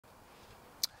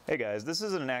Hey guys, this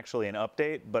isn't actually an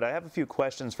update, but I have a few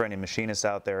questions for any machinists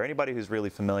out there, anybody who's really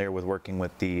familiar with working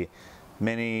with the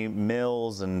mini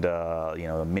mills and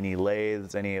mini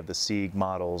lathes, any of the Sieg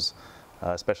models,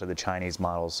 especially the Chinese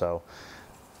models. So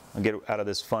I'll get out of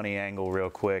this funny angle real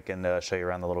quick and show you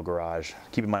around the little garage.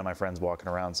 Keep in mind my friend's walking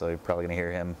around, so you're probably going to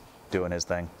hear him doing his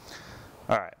thing.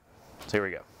 Alright, so here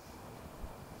we go.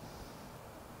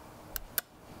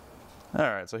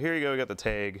 Alright, so here you go, we got the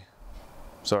tag.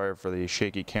 Sorry for the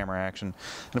shaky camera action.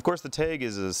 And of course the tag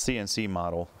is a CNC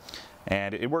model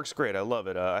and it works great. I love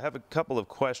it. I have a couple of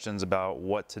questions about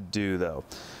what to do though.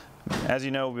 As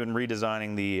you know, we've been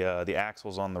redesigning the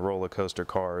axles on the roller coaster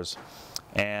cars,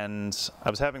 and I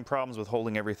was having problems with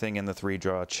holding everything in the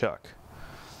 3-jaw chuck.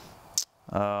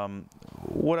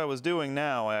 What I was doing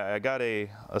now, I got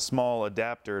a small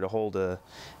adapter to hold a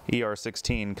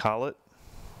ER16 collet.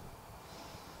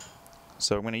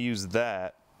 So I'm going to use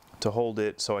that to hold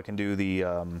it so I can do the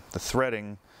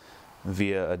threading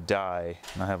via a die.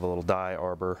 And I have a little die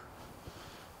arbor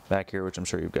back here, which I'm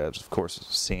sure you guys of course have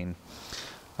seen.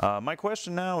 My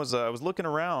question now is I was looking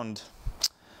around.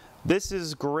 This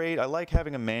is great. I like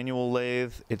having a manual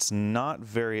lathe. It's not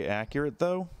very accurate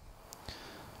though.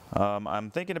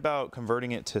 I'm thinking about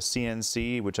converting it to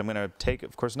CNC, which I'm going to take,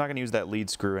 of course, not going to use that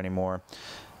lead screw anymore.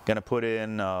 Going to put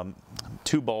in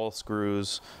 2 ball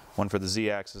screws, one for the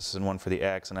Z-axis and one for the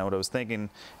X. And what I was thinking,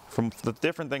 from the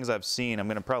different things I've seen, I'm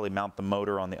going to probably mount the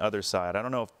motor on the other side. I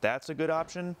don't know if that's a good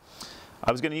option.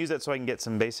 I was going to use that so I can get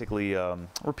some basically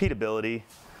repeatability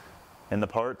in the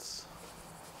parts,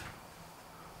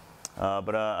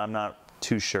 but I'm not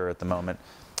too sure at the moment.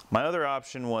 My other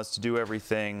option was to do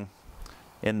everything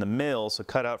in the mill, so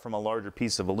cut out from a larger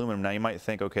piece of aluminum. Now you might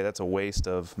think, okay, that's a waste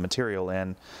of material,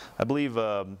 and I believe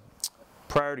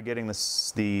prior to getting the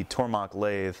Tormach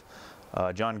lathe,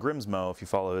 John Grimsmo, if you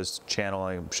follow his channel,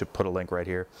 I should put a link right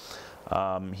here,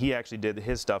 he actually did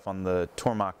his stuff on the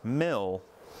Tormach mill,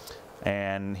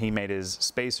 and he made his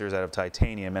spacers out of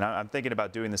titanium, and I'm thinking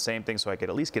about doing the same thing so I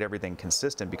could at least get everything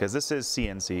consistent, because this is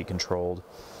CNC controlled.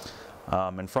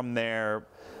 And from there,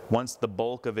 once the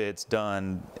bulk of it's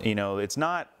done, you know, it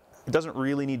doesn't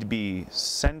really need to be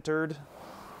centered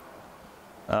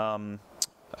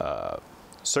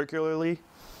circularly,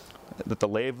 that the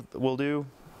lathe will do,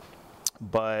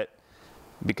 but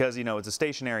because, you know, it's a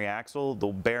stationary axle, the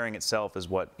bearing itself is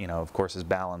what, you know, of course is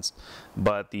balanced,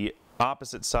 but the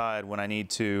opposite side, when I need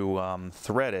to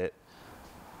thread it,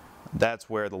 that's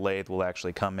where the lathe will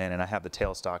actually come in, and I have the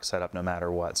tailstock set up no matter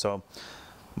what. So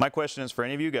my question is for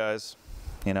any of you guys,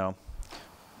 you know,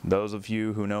 those of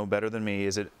you who know better than me,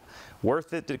 is it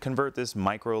worth it to convert this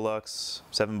Microlux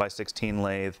 7x16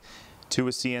 lathe to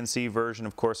a CNC version?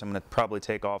 Of course, I'm going to probably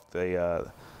take off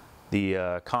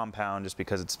the compound just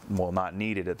because it's, well, not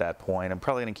needed at that point. I'm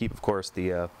probably going to keep, of course,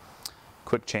 the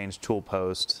quick change tool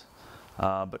post,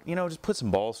 but, you know, just put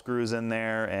some ball screws in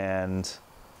there and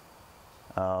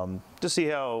just see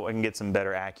how I can get some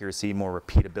better accuracy, more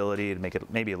repeatability, to make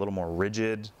it maybe a little more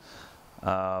rigid.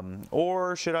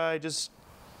 Or should I just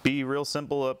be real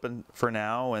simple for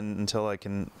now and until I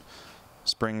can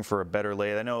spring for a better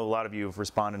lathe? I know a lot of you have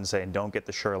responded and saying don't get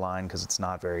the Shoreline because it's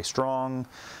not very strong,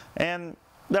 and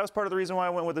that was part of the reason why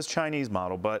I went with this Chinese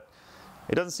model, but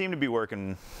it doesn't seem to be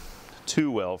working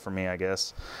too well for me, I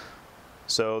guess.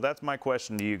 So that's my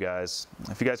question to you guys.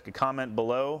 If you guys could comment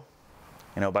below,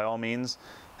 you know, by all means,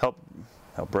 help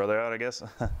brother out, I guess.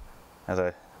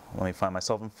 Let me find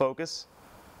myself in focus.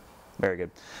 Very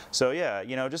good. So yeah,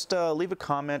 you know, just leave a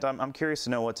comment. I'm curious to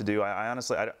know what to do. I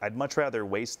honestly, I'd much rather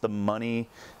waste the money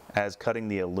as cutting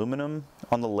the aluminum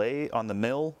on the lathe, on the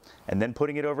mill, and then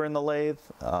putting it over in the lathe,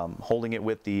 holding it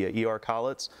with the ER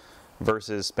collets,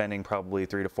 versus spending probably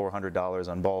 $300 to $400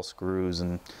 on ball screws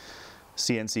and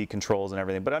CNC controls and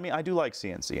everything. But I mean, I do like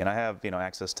CNC, and I have, you know,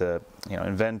 access to, you know,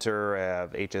 Inventor, I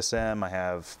have HSM, I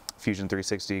have Fusion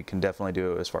 360, can definitely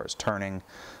do it as far as turning.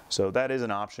 So that is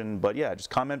an option, but yeah, just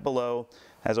comment below.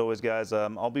 As always, guys,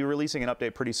 I'll be releasing an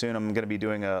update pretty soon. I'm going to be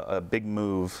doing a big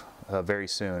move very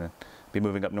soon. Be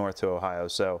moving up north to Ohio.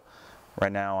 So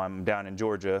right now I'm down in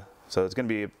Georgia, so it's going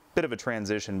to be a bit of a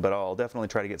transition, but I'll definitely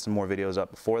try to get some more videos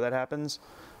up before that happens.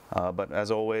 But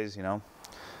as always, you know,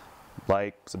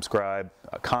 like, subscribe,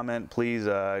 comment, please.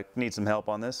 Need some help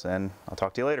on this, and I'll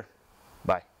talk to you later.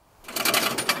 Bye.